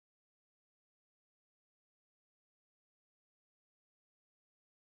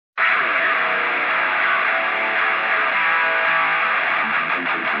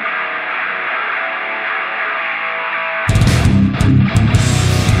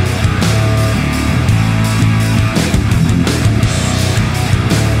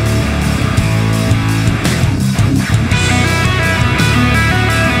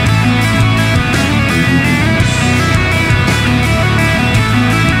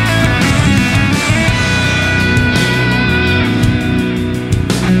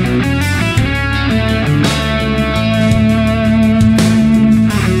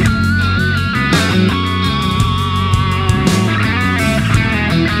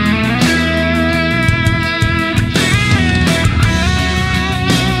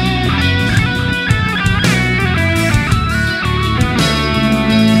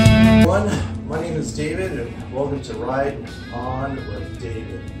Ride On with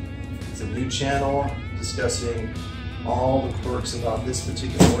David. It's a new channel discussing all the quirks about this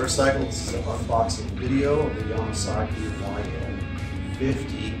particular motorcycle. This is an unboxing video of the Yamasaki YM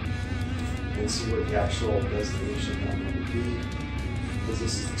 50. And see what the actual destination number would be. Because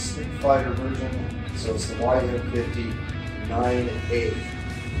this is the Street Fighter version, so it's the YM50 9A.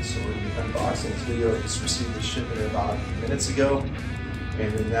 So we're going to be unboxing this video. I just received the shipment about minutes ago.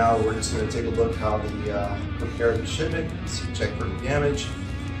 And then now we're just going to take a look how they prepare the shipment, check for any damage,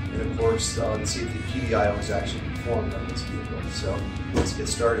 and of course see if the PDI was actually performed on this vehicle. So let's get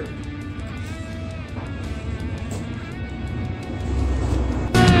started.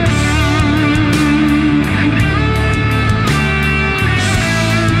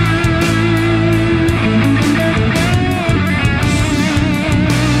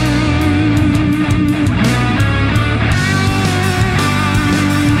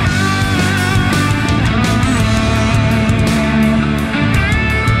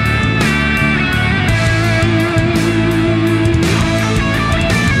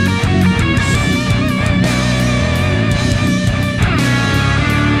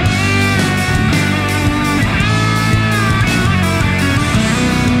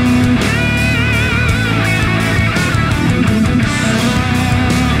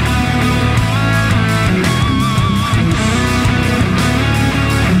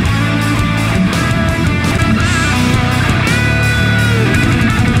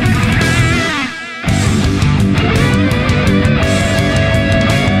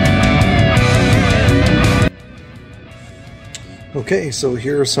 Okay, so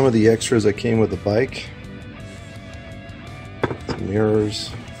here are some of the extras that came with the bike. Mirrors,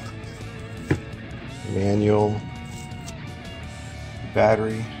 manual,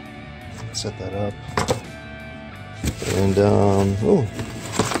 battery, set that up, and oh,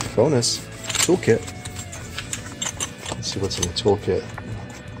 bonus, toolkit. Let's see what's in the toolkit.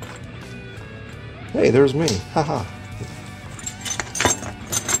 Hey, there's me, haha.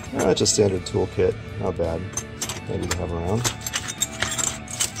 That's a standard toolkit, not bad, maybe to have around.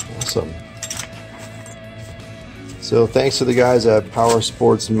 Awesome. So thanks to the guys at Power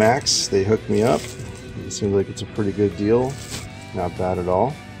Sports Max, they hooked me up. It seems like it's a pretty good deal. Not bad at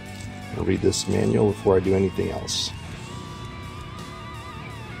all. I'll read this manual before I do anything else.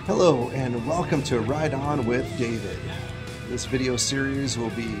 Hello and welcome to Ride On with David. This video series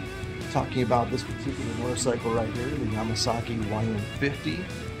will be talking about this particular motorcycle right here, the Yamasaki YM50.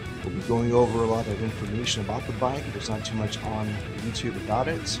 We'll be going over a lot of information about the bike. There's not too much on YouTube about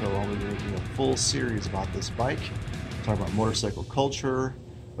it, so I'll be making a full series about this bike. Talk about motorcycle culture,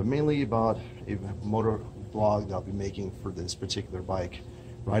 but mainly about a motor vlog that I'll be making for this particular bike.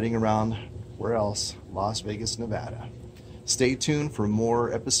 Riding around, where else? Las Vegas, Nevada. Stay tuned for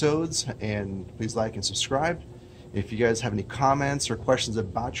more episodes, and please like and subscribe. If you guys have any comments or questions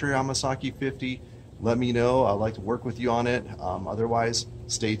about your Yamasaki 50, let me know. I'd like to work with you on it. Otherwise,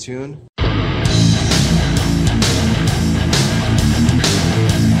 stay tuned.